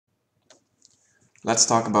Let's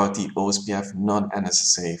talk about the OSPF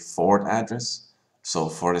Non-NSSA Forward Address. So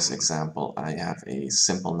for this example, I have a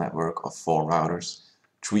simple network of 4 routers,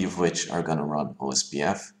 3 of which are going to run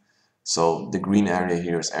OSPF. So the green area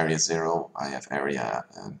here is area 0. I have area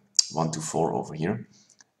 1 to 4 over here.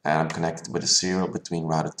 And I'm connected with a serial between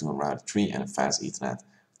router 2 and router 3 and a fast Ethernet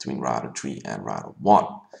between router 3 and router 1.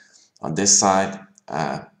 On this side,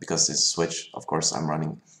 because this switch, of course, I'm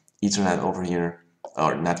running Ethernet over here,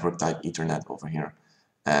 or network type Ethernet over here,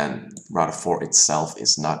 and router 4 itself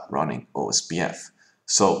is not running OSPF.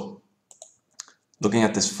 So looking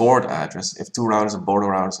at this forward address, if 2 routers are border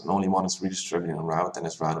routers and only one is redistributing a route, then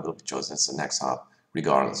this router will be chosen as the next hop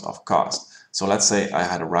regardless of cost. So let's say I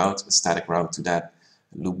had a static route to that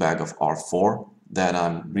loopback of R4 that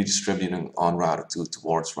I'm redistributing on router 2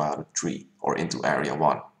 towards router 3 or into area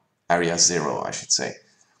 1, area 0 I should say.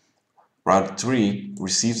 Router 3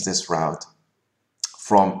 receives this route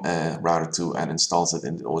from router 2 and installs it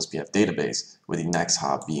in the OSPF database, with the next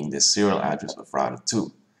hop being this serial address of router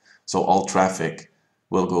 2. So all traffic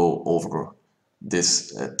will go over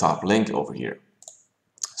this top link over here.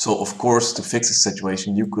 So of course, to fix this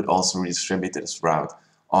situation, you could also redistribute this route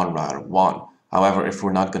on router 1. However, if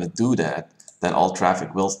we're not going to do that, then all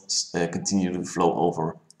traffic will continue to flow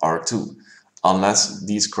over R2 unless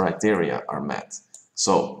these criteria are met.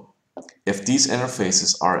 So if these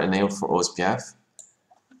interfaces are enabled for OSPF,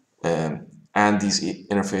 and these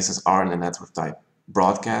interfaces are in the network type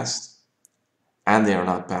broadcast, and they are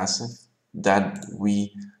not passive, then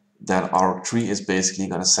our tree is basically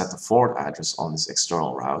going to set the forward address on this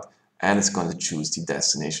external route, and it's going to choose the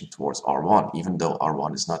destination towards R1, even though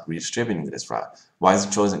R1 is not redistributing this route. Why is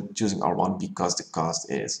it choosing R1? Because the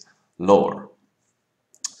cost is lower.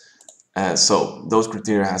 So those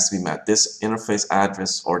criteria has to be met. This interface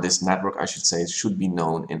address, or this network I should say, should be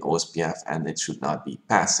known in OSPF, and it should not be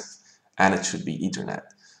passive, and it should be Ethernet.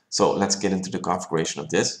 So let's get into the configuration of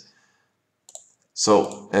this.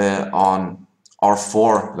 So on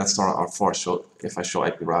R4, let's start on R4. So if I show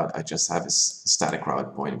IP route, I just have a static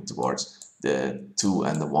route pointing towards the 2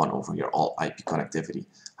 and the 1 over here. All IP connectivity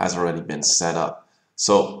has already been set up.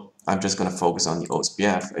 So I'm just going to focus on the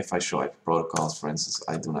OSPF. If I show IP protocols, for instance,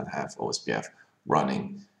 I do not have OSPF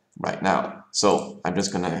running right now. So I'm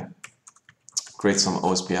just going to create some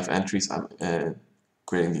OSPF entries. I'm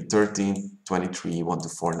creating the 13, 23, 1 to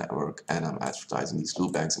 4 network, and I'm advertising these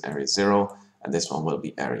loopbacks in area 0, and this one will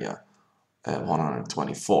be area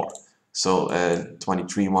 124. So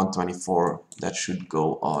 23, 124, that should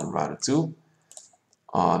go on router 2.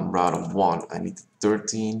 On router 1, I need the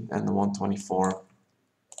 13 and the 124.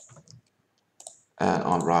 And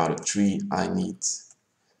on router 3, I need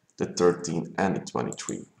the 13 and the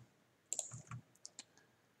 23.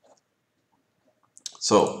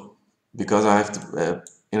 So, because I have the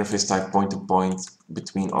interface type point-to-point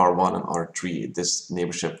between R1 and R3, this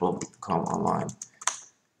neighborship will come online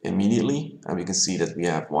immediately, and we can see that we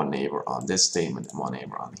have one neighbor on this statement and one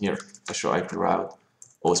neighbor on here. If I show IP route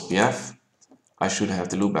OSPF, I should have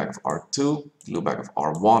the loopback of R2, the loopback of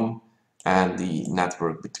R1, and the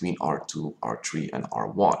network between R2, R3, and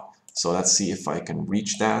R1. So let's see if I can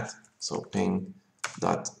reach that. So ping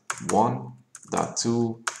 .1,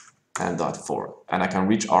 .2, and .4. And I can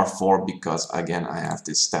reach R4 because, again, I have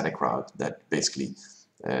this static route that basically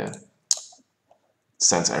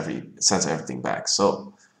sends everything back.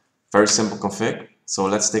 So very simple config. So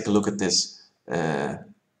let's take a look at this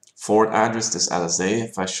forward address, this LSA.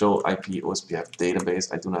 If I show IP OSPF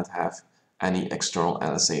database, I do not have any external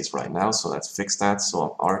LSAs right now, so let's fix that. So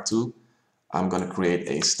on R2, I'm going to create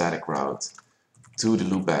a static route to the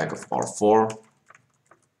loopback of R4,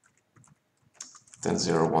 then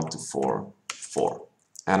 0, 1 to 4, 4.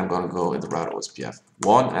 And I'm going to go in the route OSPF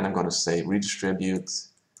 1, and I'm going to say redistribute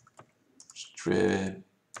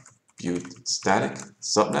static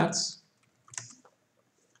subnets.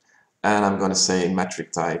 And I'm going to say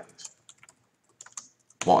metric type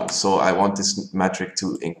 1. So I want this metric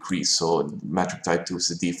to increase. So metric type 2 is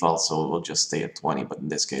the default, so it will just stay at 20. But in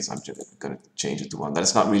this case, I'm just going to change it to 1. That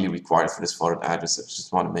is not really required for this forward address. I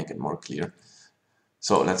just want to make it more clear.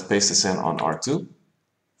 So let's paste this in on R2.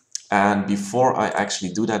 And before I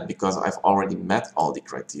actually do that, because I've already met all the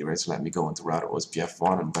criteria, so let me go into router OSPF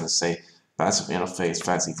 1. I'm going to say passive interface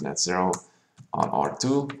fast Ethernet 0 on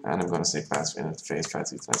R2, and I'm going to say passive interface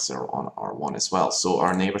fast Ethernet 0 on R1 as well. So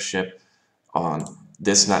our neighborship on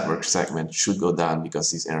this network segment should go down because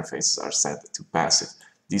these interfaces are set to passive.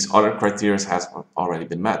 These other criteria have already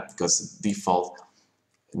been met because the default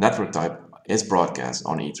network type is broadcast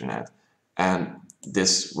on Ethernet, and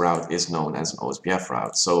this route is known as an OSPF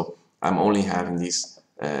route. So I'm only having these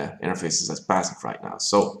interfaces as passive right now.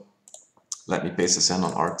 So Let me paste this in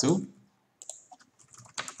on R2.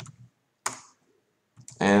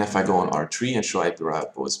 And if I go on R3 and show IP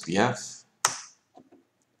route OSPF,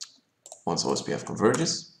 once OSPF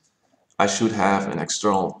converges, I should have an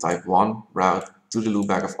external type 1 route to the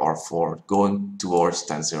loopback of R4 going towards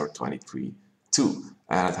 10.0.23.2,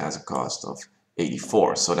 and it has a cost of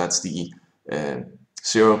 84. So that's the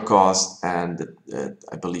 0 cost and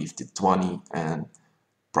I believe the 20 and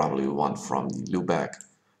probably one from the loopback.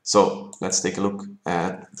 So let's take a look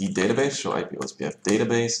at the database, show IP OSPF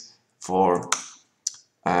database for,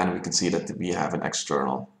 and we can see that we have an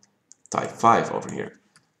external type 5 over here.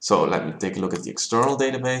 So let me take a look at the external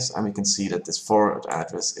database, and we can see that this forward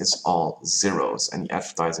address is all zeros, and the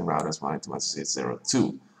advertising router is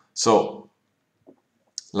 192.168.0.2. So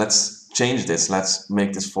let's change this. Let's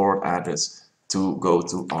make this forward address to go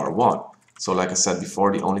to R1. So like I said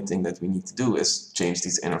before, the only thing that we need to do is change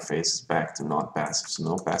these interfaces back to non-passive. So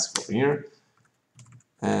no passive over here,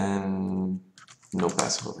 and no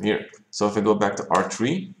passive over here. So if I go back to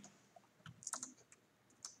R3,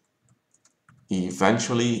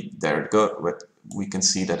 eventually, there it goes. We can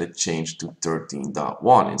see that it changed to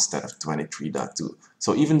 13.1 instead of 23.2.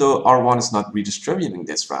 So even though R1 is not redistributing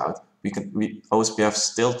this route, OSPF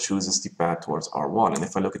still chooses the path towards R1. And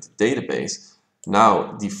if I look at the database,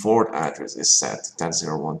 now the forward address is set to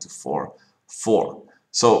 10.0.1.2.4.4.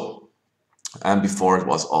 So, and before it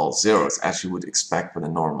was all zeros, as you would expect with a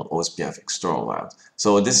normal OSPF external route.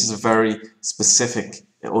 So this is a very specific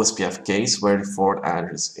OSPF case where the forward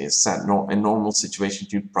address is set. In normal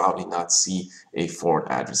situations, you'd probably not see a forward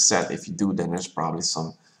address set. If you do, then there's probably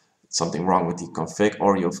something wrong with the config,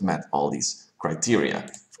 or you've met all these criteria.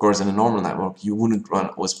 Of course, in a normal network, you wouldn't run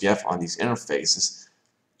OSPF on these interfaces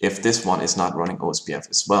if this one is not running OSPF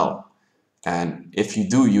as well. And if you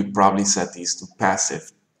do, you'd probably set these to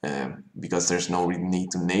passive because there's no real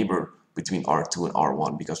need to neighbor between R2 and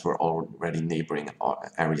R1 because we're already neighboring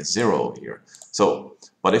area 0 here. So,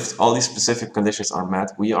 but if all these specific conditions are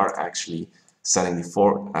met, we are actually setting the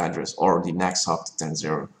forward address or the next hop to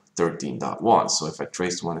 10.0.13.1. So if I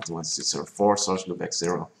trace to 192.168.0.4 source loopback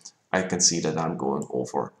 0, I can see that I'm going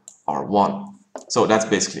over R1. So that's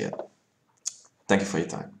basically it. Thank you for your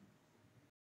time.